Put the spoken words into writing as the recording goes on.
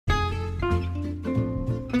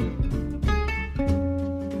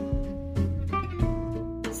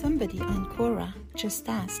Somebody on Quora just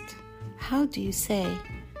asked, how do you say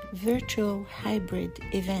virtual hybrid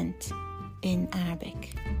event in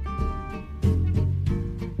Arabic?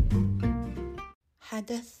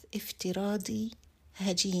 حدث افتراضي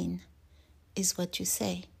هجين is what you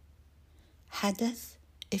say. حدث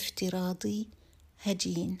افتراضي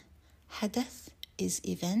هجين. حدث is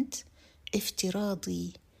event,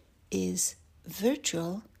 افتراضي is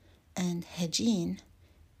virtual, and هجين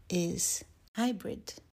is hybrid.